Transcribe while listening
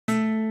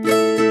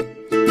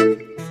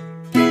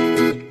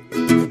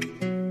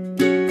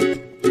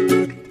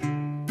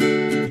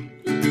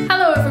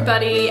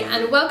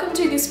and welcome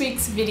to this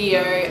week's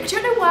video. I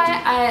don't know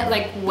why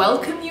I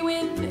welcome you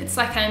in. It's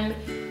like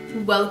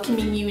I'm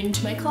welcoming you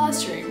into my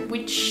classroom,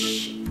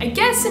 which I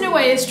guess in a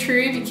way is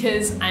true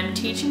because I'm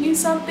teaching you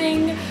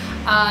something.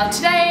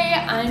 Today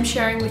I'm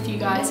sharing with you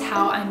guys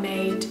how I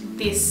made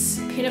this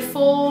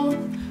Pinafore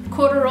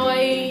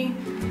corduroy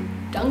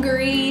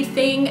dungaree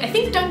thing. I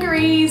think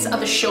dungarees are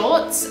the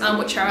shorts,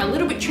 which are a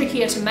little bit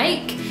trickier to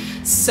make.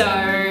 So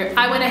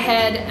I went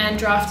ahead and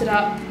drafted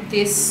up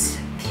this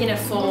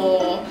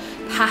Pinafore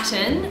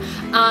pattern.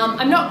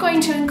 I'm not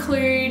going to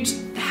include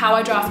how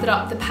I drafted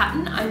up the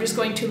pattern. I'm just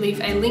going to leave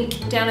a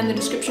link down in the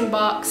description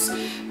box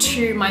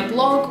to my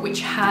blog, which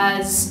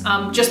has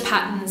just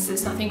patterns.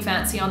 There's nothing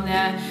fancy on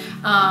there.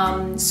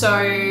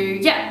 So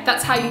yeah,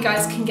 that's how you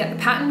guys can get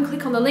the pattern.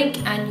 Click on the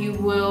link and you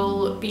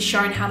will be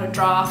shown how to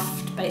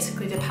draft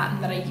basically the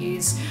pattern that I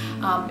use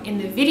in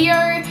the video.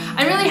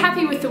 I'm really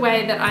happy with the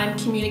way that I'm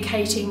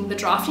communicating the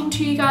drafting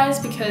to you guys,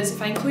 because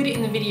if I include it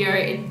in the video,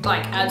 it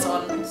adds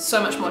on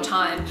so much more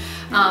time.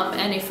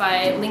 And if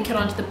I link it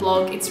onto the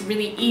blog, it's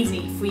really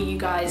easy for you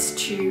guys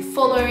to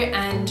follow,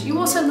 and you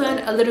also learn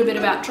a little bit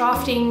about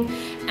drafting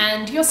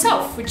and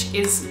yourself, which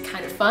is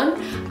kind of fun.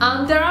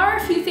 There are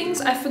a few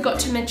things I forgot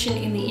to mention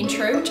in the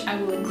intro, which I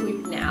will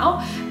include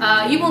now.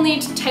 You will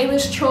need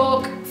tailor's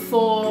chalk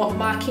for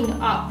marking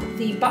up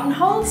the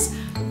buttonholes,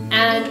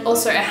 and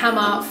also a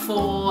hammer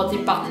for the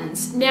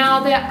buttons.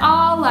 Now there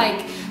are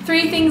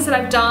 3 things that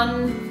I've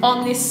done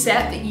on this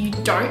set that you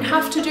don't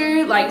have to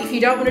do. If you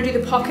don't want to do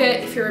the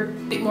pocket, if you're a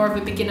bit more of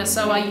a beginner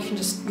sewer, you can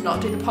just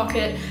not do the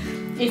pocket.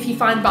 If you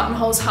find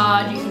buttonholes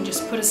hard, you can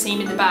just put a seam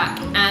in the back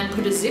and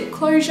put a zip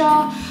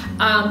closure.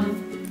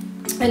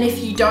 And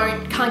if you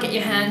can't get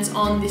your hands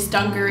on this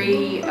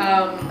dungaree,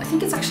 I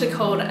think it's actually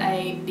called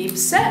a bib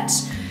set,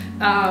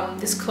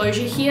 this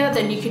closure here,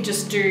 then you could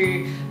just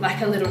do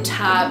a little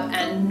tab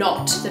and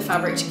knot the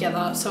fabric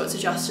together so it's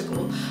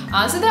adjustable.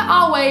 So there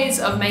are ways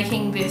of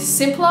making this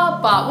simpler,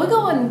 but we're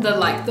going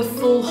the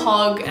full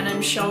hog, and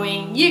I'm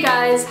showing you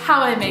guys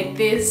how I make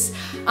this.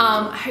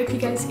 I hope you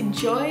guys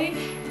enjoy,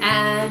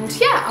 and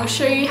yeah, I'll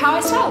show you how I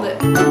styled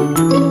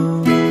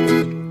it.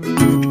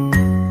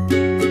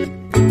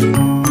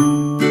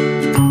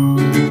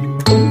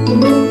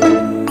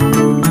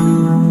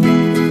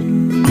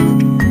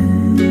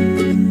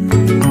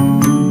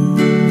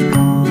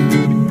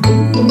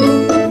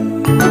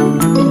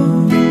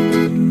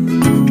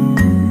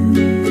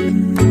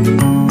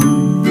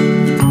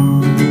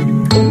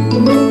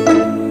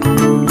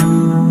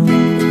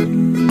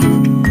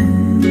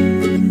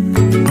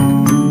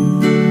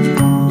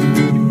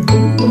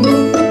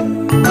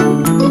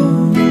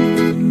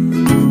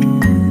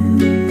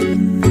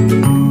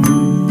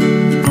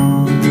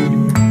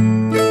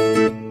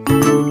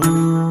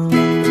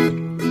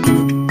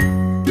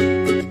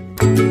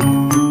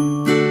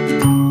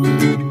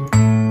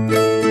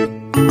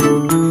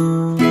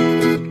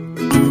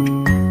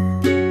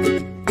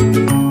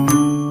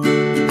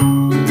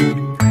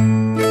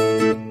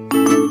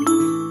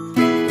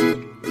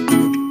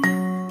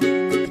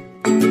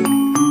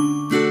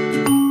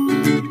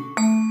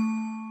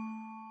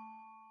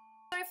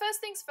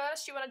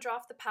 First, you want to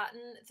draft the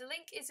pattern. The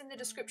link is in the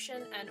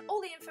description, and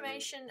all the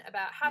information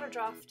about how to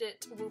draft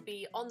it will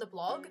be on the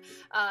blog.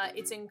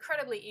 It's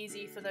incredibly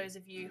easy for those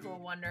of you who are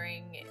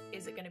wondering,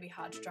 is it going to be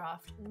hard to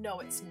draft? No,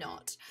 it's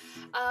not.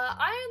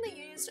 I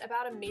only used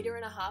about 1.5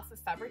 meters of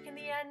fabric in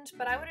the end,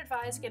 but I would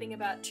advise getting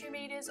about 2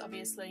 meters.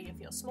 Obviously, if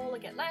you're smaller,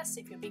 get less.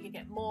 If you're bigger,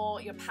 get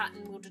more. Your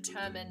pattern will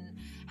determine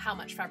how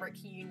much fabric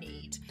you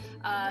need.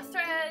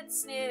 Thread,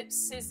 snips,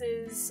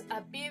 scissors,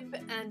 a bib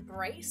and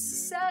brace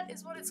set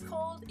is what it's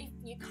called. If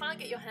you can't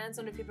get your hands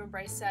on a bib and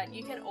brace set,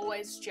 you can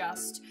always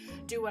just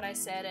do what I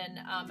said and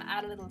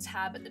add a little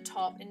tab at the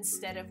top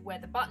instead of where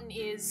the button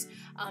is,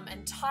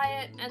 and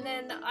tie it. And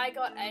then I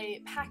got a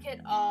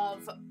packet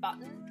of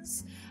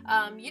buttons.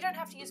 You don't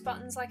have to use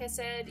buttons, like I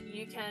said.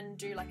 You can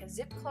do a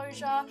zip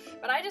closure,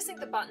 but I just think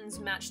the buttons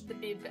matched the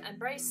bib and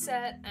brace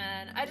set,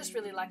 and I just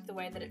really liked the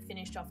way that it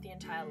finished off the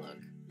entire look.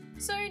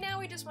 So now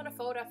we just want to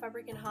fold our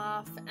fabric in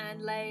half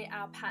and lay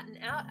our pattern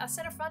out. Our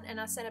center front and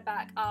our center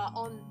back are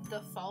on the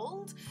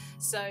fold.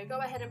 So go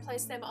ahead and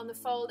place them on the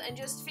fold and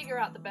just figure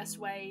out the best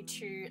way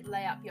to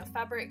lay up your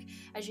fabric.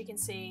 As you can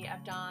see,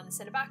 I've done the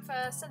center back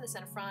first and the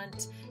center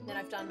front. Then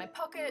I've done my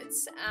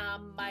pockets,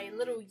 my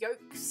little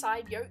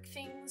side yoke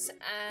things,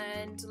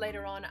 and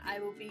later on I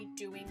will be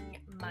doing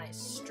my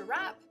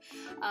strap.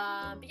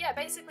 But yeah,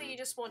 basically you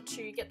just want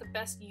to get the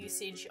best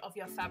usage of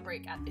your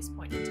fabric at this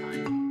point in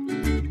time.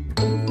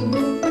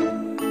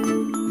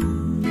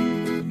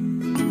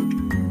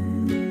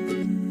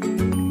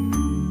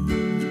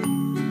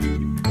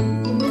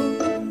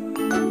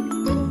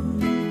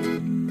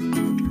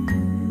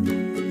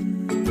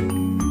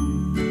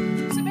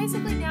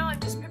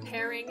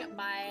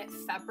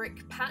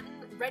 Fabric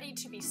pattern ready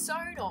to be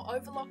sewn or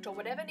overlocked or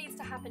whatever needs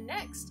to happen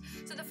next.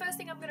 So the first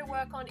thing I'm going to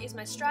work on is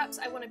my straps.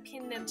 I want to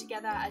pin them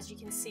together, as you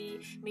can see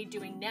me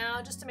doing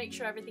now, just to make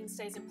sure everything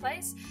stays in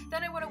place.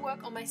 Then I want to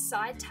work on my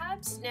side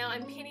tabs. Now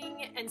I'm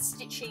pinning and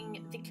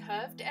stitching the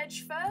curved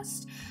edge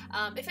first.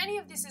 If any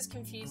of this is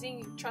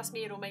confusing, trust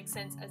me, it'll make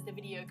sense as the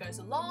video goes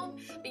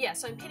along. But yeah,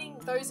 so I'm pinning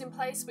those in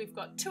place. We've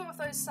got 2 of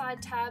those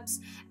side tabs.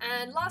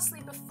 And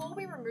lastly, before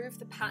we remove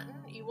the pattern,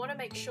 you want to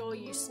make sure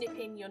you snip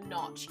in your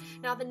notch.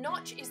 Now the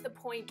notch is the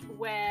point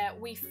where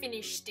we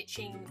finish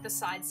stitching the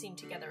side seam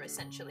together,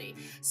 essentially.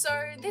 So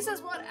this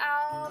is what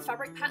our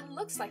fabric pattern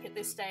looks like at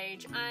this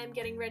stage. I'm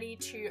getting ready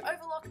to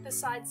overlock the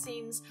side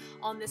seams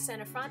on the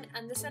center front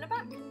and the center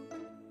back.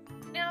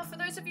 Now, for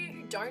those of you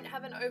who don't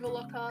have an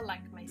overlocker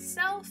like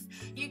myself,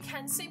 you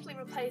can simply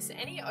replace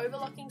any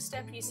overlocking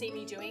step you see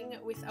me doing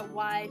with a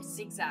wide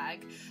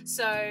zigzag.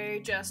 So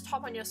just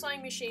hop on your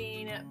sewing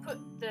machine, put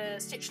the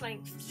stitch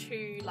length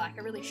to like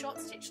a really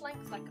short stitch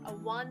length, like a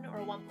 1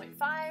 or a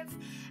 1.5,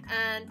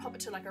 and pop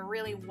it to like a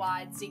really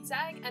wide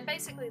zigzag, and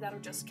basically that'll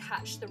just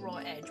catch the raw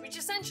edge, which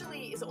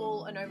essentially is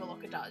all an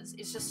overlocker does.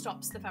 It just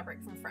stops the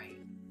fabric from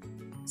fraying.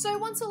 So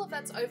once all of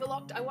that's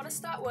overlocked, I want to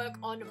start work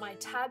on my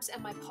tabs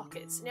and my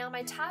pockets. Now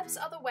my tabs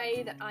are the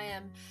way that I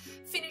am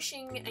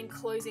finishing and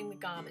closing the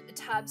garment. The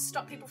tabs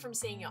stop people from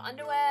seeing your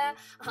underwear.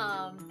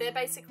 They're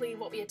basically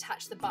what we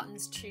attach the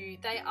buttons to.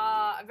 They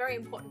are a very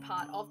important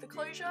part of the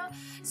closure.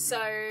 So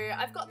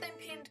I've got them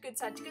pinned good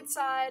side to good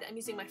side. I'm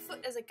using my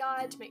foot as a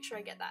guide to make sure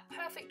I get that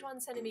perfect 1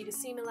 centimeter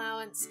seam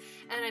allowance,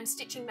 and I'm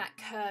stitching that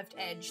curved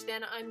edge.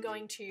 Then I'm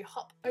going to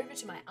hop over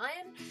to my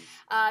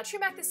iron,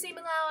 trim back the seam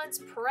allowance,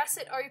 press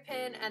it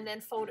open, and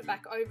then fold it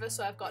back over,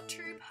 so I've got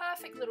 2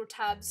 perfect little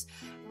tabs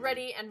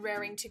ready and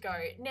raring to go.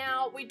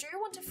 Now we do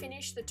want to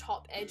finish the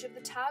top edge of the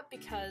tab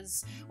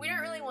because we don't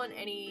really want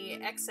any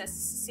excess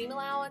seam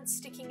allowance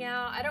sticking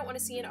out. I don't want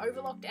to see an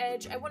overlocked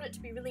edge. I want it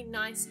to be really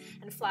nice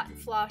and flat and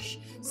flush,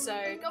 so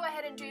go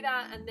ahead and do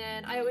that, and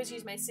then I always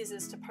use my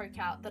scissors to poke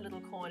out the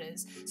little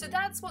corners. So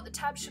that's what the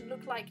tab should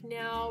look like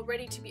now,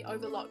 ready to be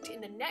overlocked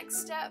in the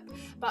next step.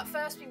 But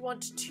first we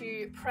want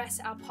to press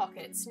our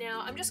pockets.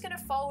 Now I'm just going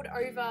to fold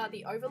over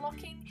the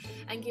overlocking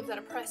and give that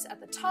a press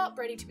at the top,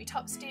 ready to be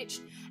top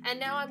stitched. And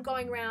now I'm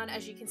going around,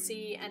 as you can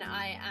see, and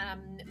I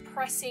am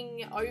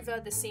pressing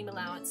over the seam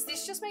allowance.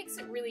 This just makes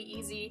it really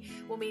easy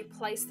when we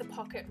place the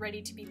pocket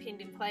ready to be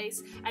pinned in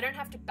place. I don't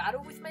have to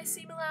battle with my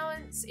seam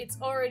allowance. It's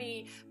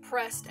already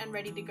pressed and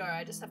ready to go.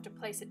 I just have to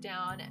place it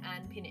down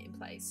and pin it in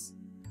place.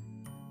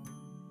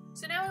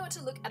 So now we want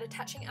to look at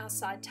attaching our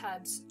side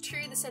tabs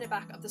to the center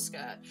back of the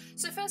skirt.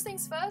 So first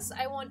things first,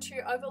 I want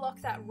to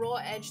overlock that raw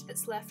edge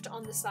that's left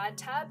on the side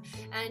tab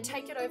and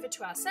take it over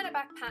to our center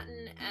back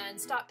pattern and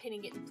start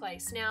pinning it in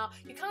place. Now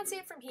you can't see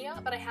it from here,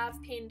 but I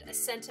have pinned a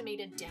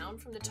centimeter down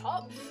from the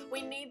top.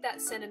 We need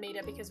that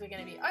centimeter because we're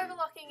going to be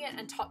overlocking it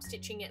and top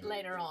stitching it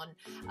later on.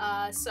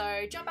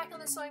 So jump back on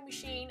the sewing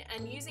machine,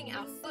 and using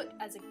our foot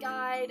as a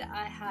guide,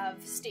 I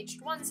have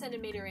stitched 1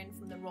 centimeter in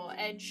from the raw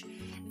edge.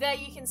 There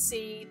you can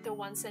see the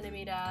 1 centimeter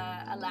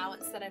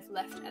allowance that I've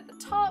left at the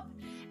top.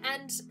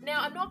 And now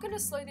I'm not going to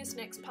slow this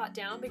next part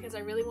down because I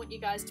really want you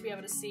guys to be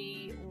able to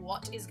see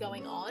what is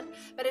going on.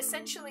 But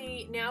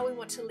essentially now we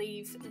want to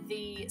leave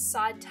the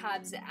side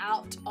tabs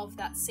out of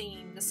that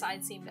seam, the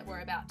side seam that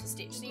we're about to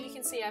stitch. So you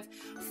can see I've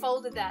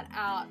folded that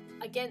out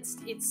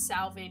against its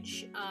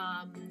selvage,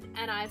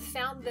 and I've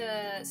found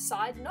the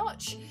side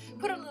notch,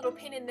 put a little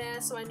pin in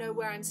there so I know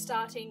where I'm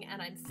starting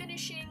and I'm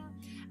finishing.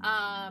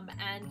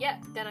 And yeah,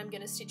 then I'm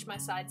going to stitch my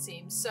side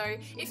seams. So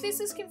if this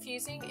is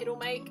confusing, it'll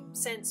make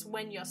sense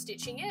when you're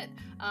stitching it.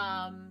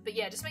 But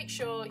yeah, just make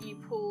sure you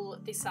pull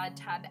the side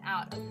tab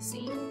out of the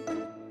seam.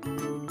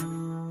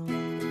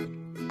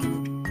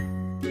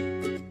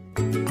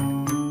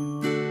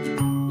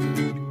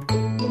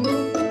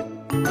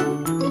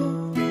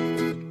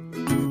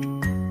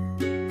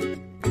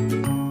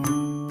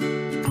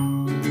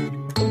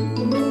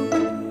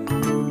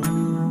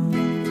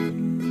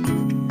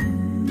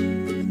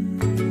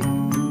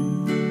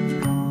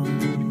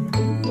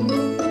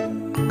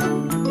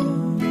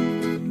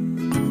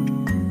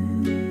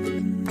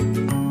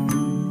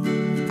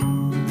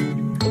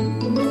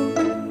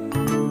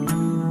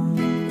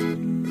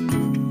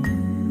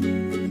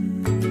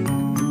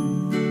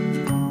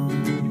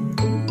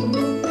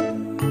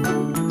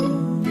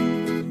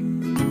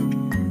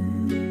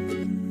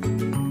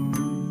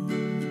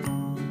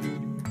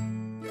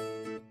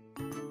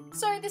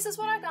 This is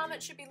what our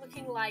garment should be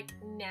looking like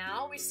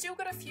now. We've still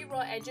got a few raw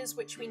edges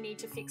which we need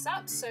to fix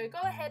up, so go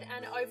ahead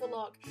and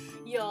overlock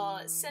your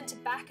center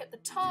back at the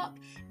top,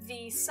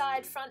 the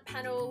side front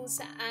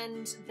panels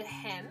and the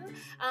hem.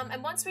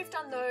 And once we've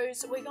done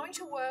those, we're going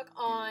to work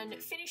on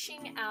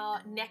finishing our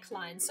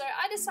neckline. So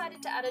I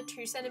decided to add a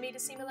 2 centimeter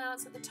seam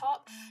allowance at the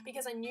top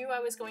because I knew I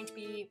was going to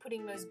be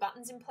putting those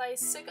buttons in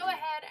place. So go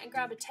ahead and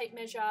grab a tape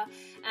measure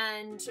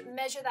and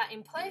measure that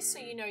in place so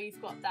you know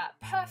you've got that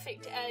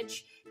perfect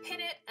edge. Pin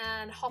it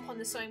and hop on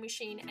the sewing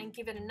machine and give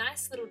give it a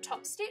nice little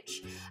top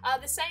stitch.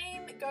 The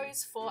same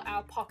goes for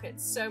our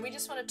pockets. So we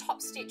just want to top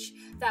stitch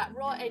that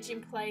raw edge in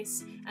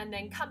place and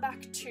then come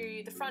back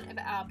to the front of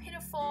our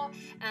pinafore,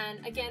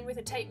 and again with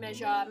a tape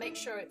measure, make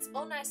sure it's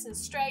all nice and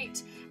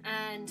straight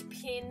and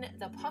pin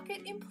the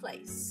pocket in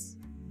place.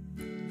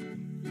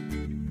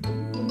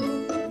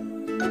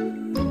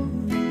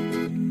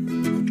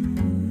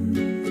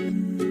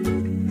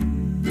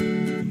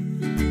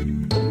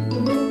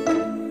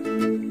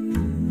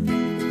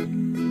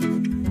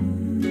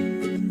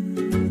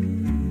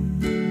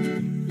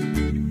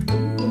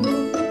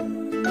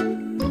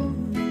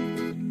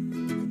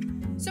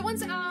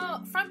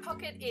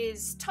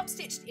 Is top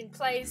stitched in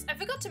place. I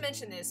forgot to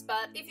mention this,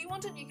 but if you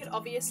wanted, you could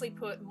obviously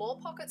put more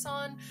pockets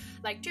on,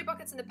 like 2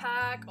 pockets in the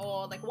back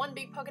or like 1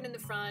 big pocket in the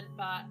front,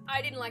 but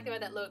I didn't like the way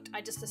that looked.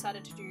 I just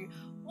decided to do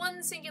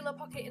 1 singular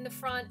pocket in the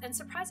front, and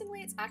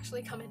surprisingly it's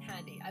actually come in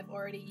handy. I've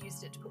already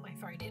used it to put my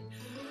phone in.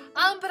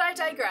 But I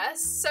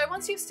digress. So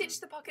once you've stitched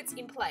the pockets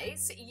in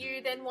place,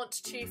 you then want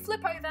to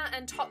flip over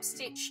and top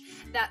stitch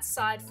that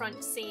side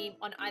front seam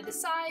on either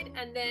side,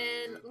 and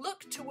then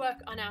look to work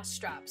on our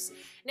straps.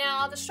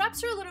 Now the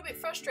straps are a little bit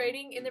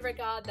frustrating in the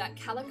regard that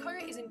calico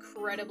is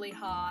incredibly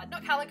hard.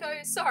 Not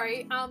calico,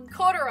 sorry,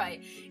 corduroy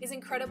is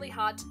incredibly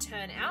hard to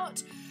turn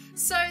out.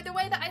 So the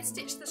way that I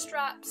stitch the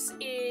straps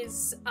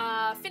is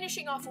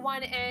finishing off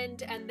one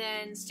end and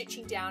then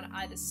stitching down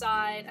either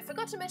side. I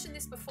forgot to mention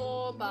this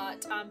before,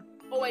 but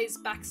always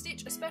back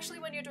stitch, especially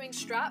when you're doing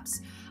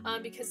straps,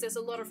 because there's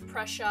a lot of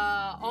pressure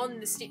on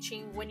the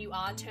stitching when you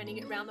are turning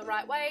it around the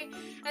right way.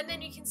 And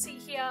then you can see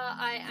here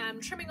I am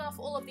trimming off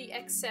all of the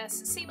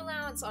excess seam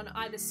allowance on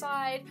either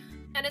side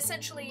and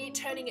essentially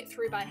turning it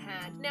through by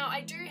hand. Now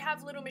I do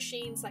have little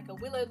machines like a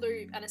willow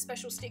loop and a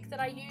special stick that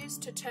I use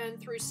to turn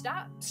through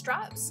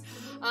straps,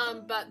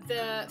 but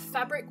the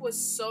fabric was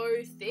so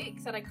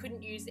thick that I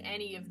couldn't use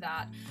any of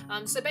that.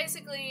 So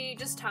basically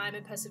just time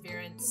and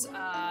perseverance,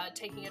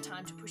 taking your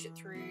time to push it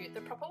through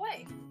the proper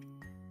way.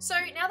 So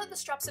now that the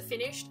straps are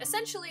finished,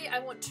 essentially I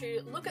want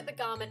to look at the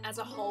garment as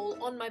a whole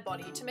on my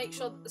body to make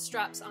sure that the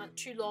straps aren't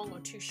too long or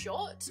too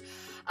short.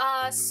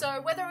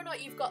 So whether or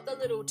not you've got the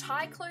little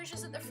tie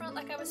closures at the front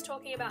like I was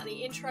talking about in the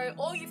intro,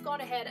 or you've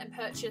gone ahead and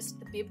purchased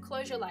the bib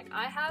closure like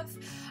I have,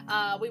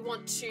 we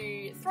want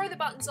to throw the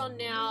buttons on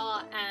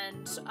now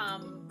and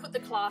put the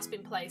clasp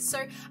in place. So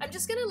I'm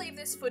just going to leave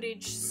this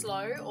footage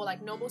slow or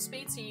like normal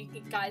speed so you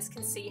guys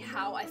can see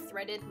how I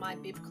threaded my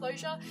bib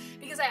closure,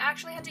 because I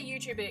actually had to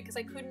YouTube it because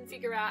I couldn't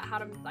figure out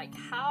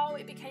how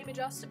it became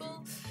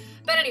adjustable.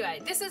 But anyway,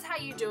 this is how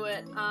you do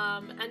it,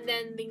 and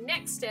then the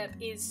next step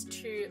is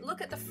to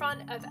look at the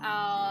front of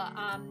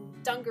our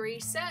dungaree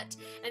set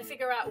and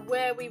figure out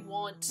where we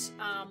want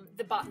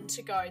the button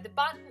to go. The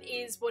button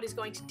is what is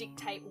going to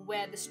dictate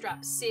where the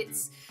strap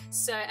sits.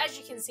 So as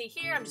you can see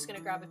here, I'm just going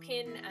to grab a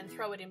pin and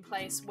throw it in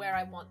place where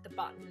I want the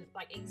button,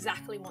 like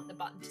exactly want the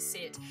button to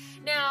sit.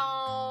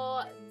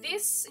 Now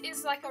this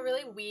is like a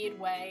really weird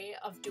way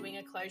of doing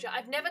a closure.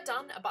 I've never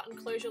done a button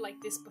closure like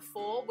this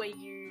before, where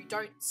you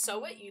don't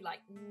sew it, you like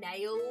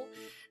nail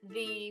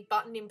the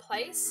button in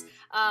place.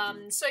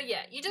 So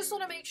yeah, you just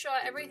want to make sure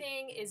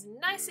everything is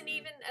nice and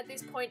even at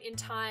this point in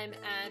time,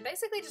 and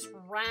basically just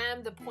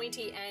ram the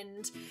pointy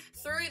end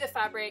through the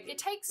fabric. It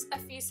takes a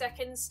few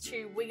seconds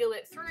to wiggle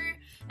it through,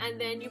 and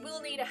then you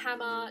will need a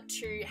hammer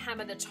to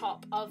hammer the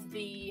top of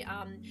the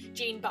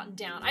jean button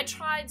down. I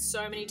tried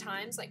so many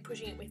times like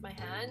pushing it with my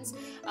hands,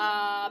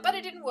 but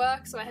it didn't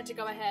work, so I had to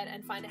go ahead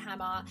and find a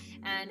hammer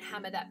and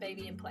hammer that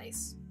baby in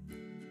place.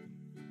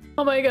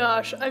 Oh my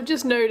gosh, I've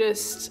just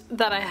noticed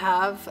that I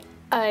have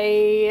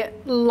a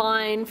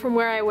line from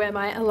where I wear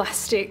my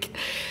elastic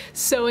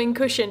sewing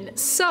cushion.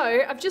 So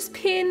I've just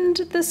pinned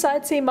the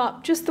side seam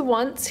up just the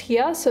once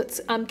here, so it's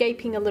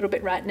gaping a little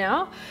bit right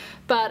now.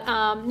 But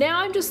now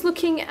I'm just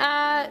looking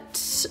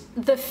at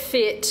the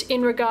fit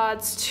in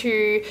regards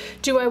to,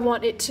 do I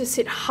want it to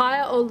sit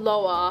higher or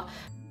lower?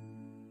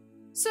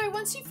 So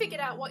once you've figured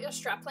out what your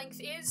strap length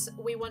is,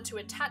 we want to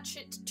attach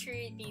it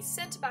to the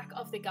center back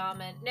of the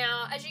garment.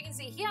 Now, as you can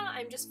see here,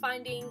 I'm just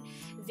finding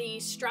the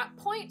strap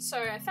point. So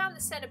I found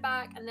the center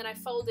back and then I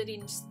folded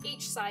in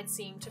each side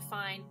seam to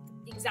find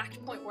the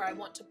exact point where I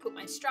want to put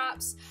my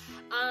straps.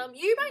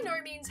 You by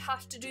no means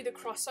have to do the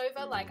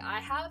crossover like I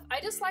have. I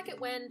just like it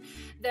when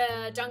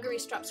the dungaree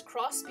straps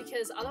cross,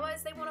 because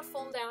otherwise they want to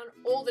fall down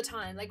all the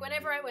time. Like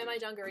whenever I wear my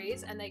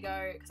dungarees and they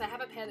go, because I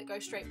have a pair that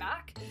goes straight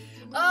back,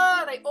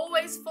 they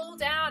always fall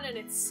down and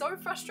it's so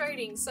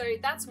frustrating. So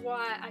that's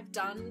why I've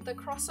done the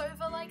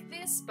crossover like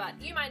this, but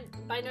you might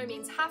by no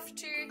means have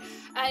to.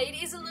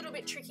 It is a little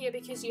bit trickier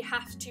because you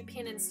have to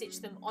pin and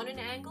stitch them on an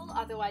angle,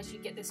 otherwise you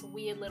get this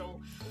weird little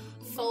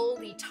fold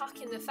hole, the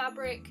tuck in the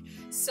fabric.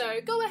 So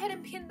go ahead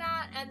and pin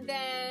that, and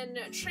then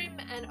trim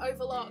and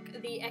overlock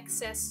the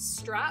excess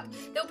strap.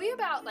 There'll be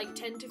about like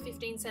 10 to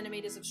 15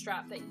 centimeters of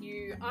strap that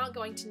you aren't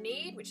going to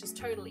need, which is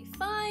totally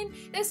fine.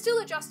 They're still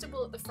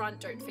adjustable at the front,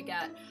 don't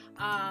forget.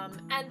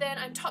 And then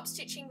I'm top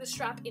stitching the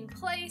strap in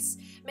place,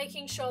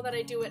 making sure that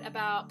I do it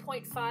about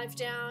 0.5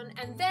 down,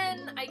 and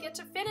then I get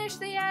to finish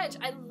the edge.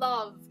 I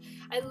love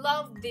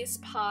this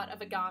part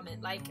of a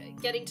garment,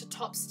 like getting to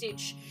top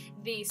stitch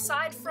the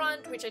side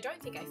front, which I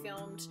don't think I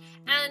filmed,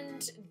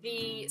 and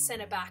the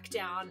center back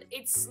down.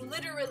 It's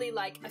literally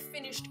like a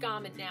finished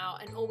garment now,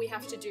 and all we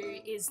have to do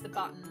is the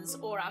buttons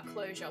or our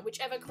closure,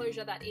 whichever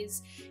closure that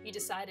is you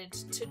decided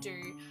to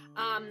do.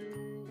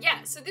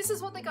 Yeah, so this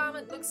is what the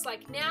garment looks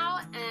like now,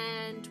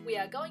 and we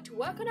are going to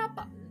work on our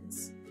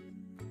buttons.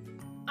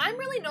 I'm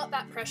really not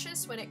that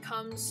precious when it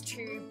comes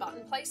to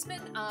button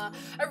placement. A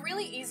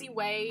really easy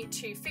way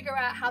to figure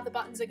out how the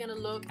buttons are going to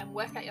look and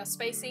work out your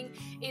spacing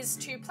is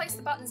to place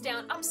the buttons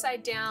down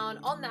upside down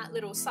on that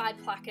little side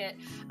placket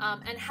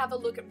and have a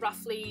look at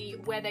roughly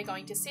where they're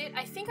going to sit.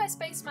 I think I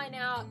spaced mine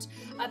out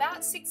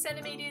about 6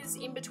 centimeters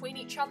in between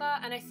each other,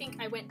 and I think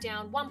I went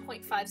down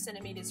 1.5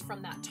 centimeters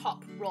from that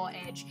top raw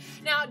edge.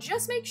 Now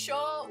just make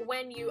sure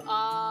when you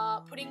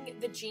are putting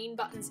the jean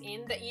buttons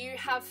in that you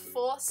have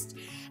forced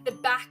the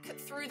back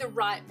through the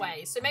right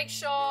way. So make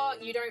sure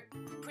you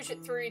don't push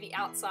it through the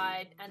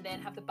outside and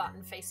then have the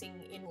button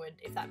facing inward,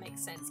 if that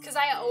makes sense, because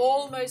I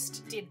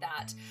almost did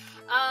that.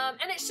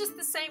 And it's just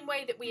the same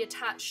way that we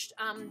attached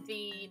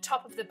the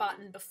top of the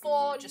button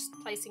before, just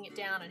placing it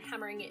down and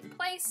hammering it in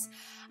place.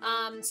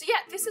 So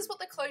yeah, this is what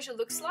the closure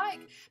looks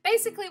like.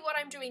 Basically what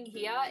I'm doing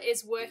here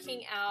is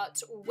working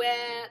out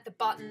where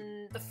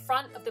the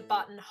front of the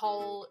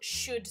buttonhole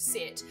should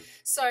sit.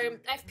 So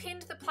I've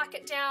pinned the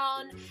placket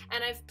down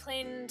and I've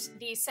pinned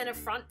the center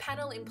front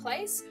panel in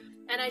place.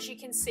 And as you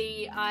can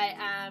see, I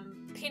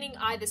am pinning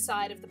either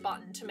side of the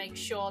button to make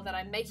sure that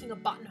I'm making a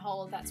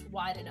buttonhole that's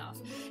wide enough.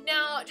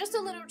 Now, just a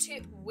little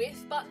tip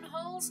with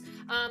buttonholes,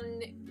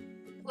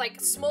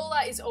 like smaller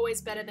is always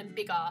better than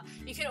bigger.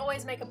 You can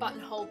always make a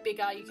buttonhole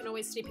bigger, you can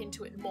always snip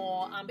into it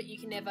more, but you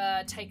can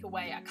never take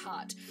away a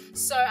cut.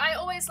 So I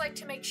always like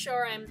to make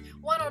sure I'm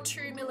 1 or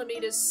 2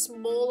 millimeters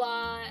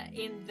smaller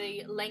in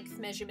the length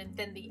measurement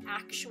than the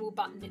actual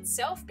button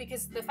itself,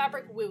 because the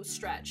fabric will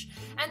stretch.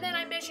 And then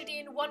I measured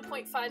in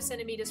 1.5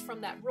 centimeters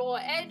from that raw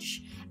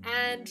edge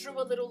and drew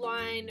a little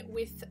line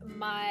with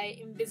my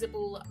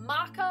invisible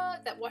marker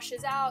that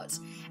washes out.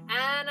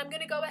 And I'm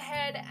gonna go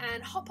ahead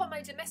and hop on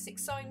my domestic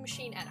sewing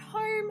machine at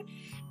home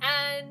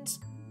and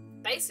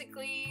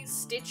basically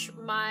stitch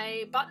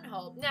my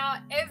buttonhole.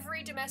 Now,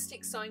 every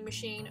domestic sewing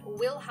machine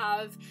will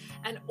have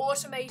an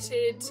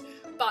automated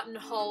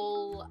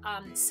buttonhole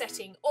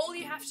setting. All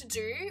you have to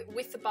do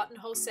with the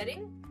buttonhole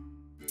setting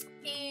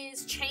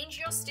is change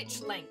your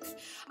stitch length.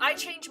 I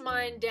change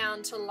mine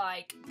down to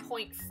like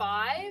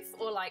 0.5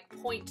 or like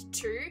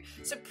 0.2,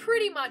 so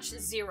pretty much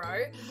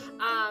 0.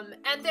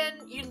 And then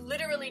you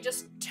literally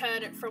just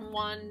turn it from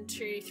 1,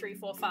 2, 3,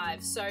 4,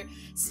 5. So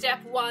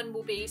step 1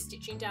 will be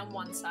stitching down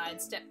one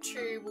side. Step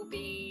 2 will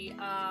be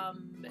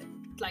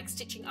like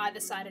stitching either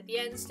side at the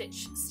end.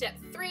 Step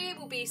 3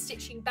 will be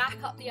stitching back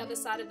up the other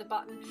side of the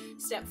button.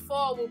 Step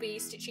 4 will be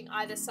stitching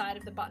either side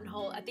of the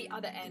buttonhole at the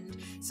other end.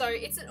 So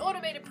it's an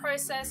automated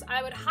process.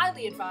 I would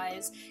highly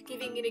advise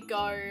giving it a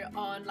go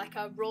on like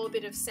a raw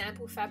bit of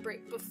sample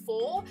fabric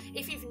before.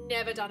 If you've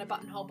never done a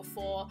buttonhole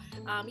before,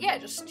 yeah,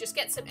 just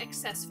get some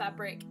excess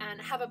fabric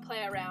and have a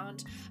play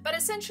around. But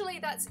essentially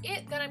that's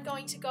it. Then I'm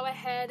going to go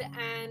ahead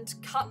and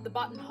cut the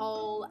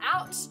buttonhole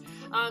out.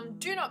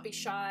 Do not be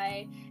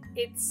shy.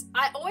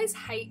 I always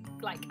hate,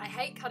 I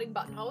hate cutting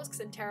buttonholes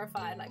because I'm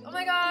terrified, like, oh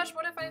my gosh,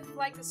 what if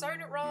I've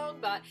sewn it wrong?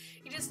 But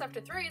you just have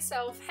to throw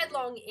yourself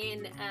headlong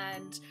in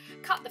and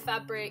cut the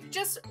fabric.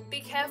 Just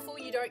be careful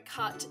you don't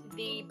cut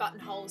the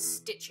buttonhole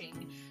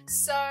stitching.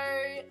 So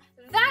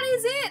that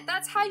is it.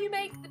 That's how you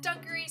make the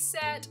dungaree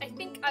set. I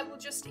think I will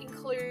just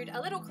include a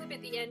little clip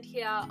at the end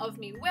here of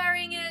me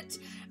wearing it.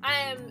 I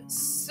am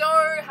so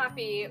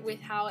happy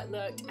with how it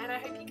looked, and I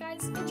hope you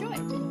guys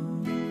enjoyed.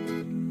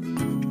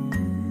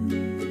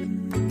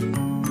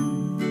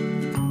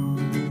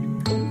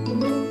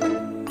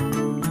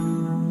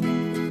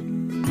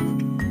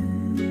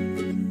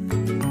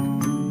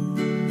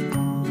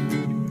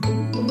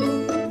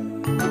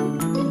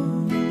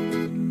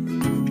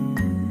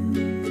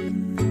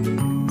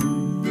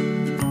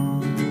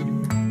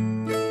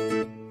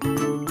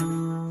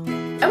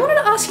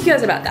 Ask you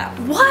guys about that.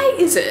 Why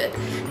is it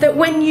that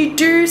when you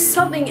do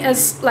something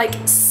as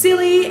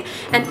silly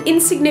and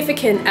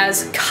insignificant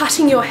as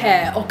cutting your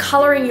hair or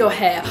coloring your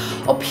hair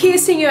or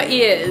piercing your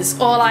ears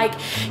or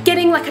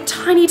getting a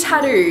tiny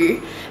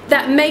tattoo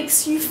that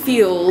makes you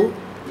feel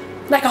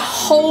like a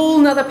whole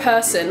nother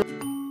person?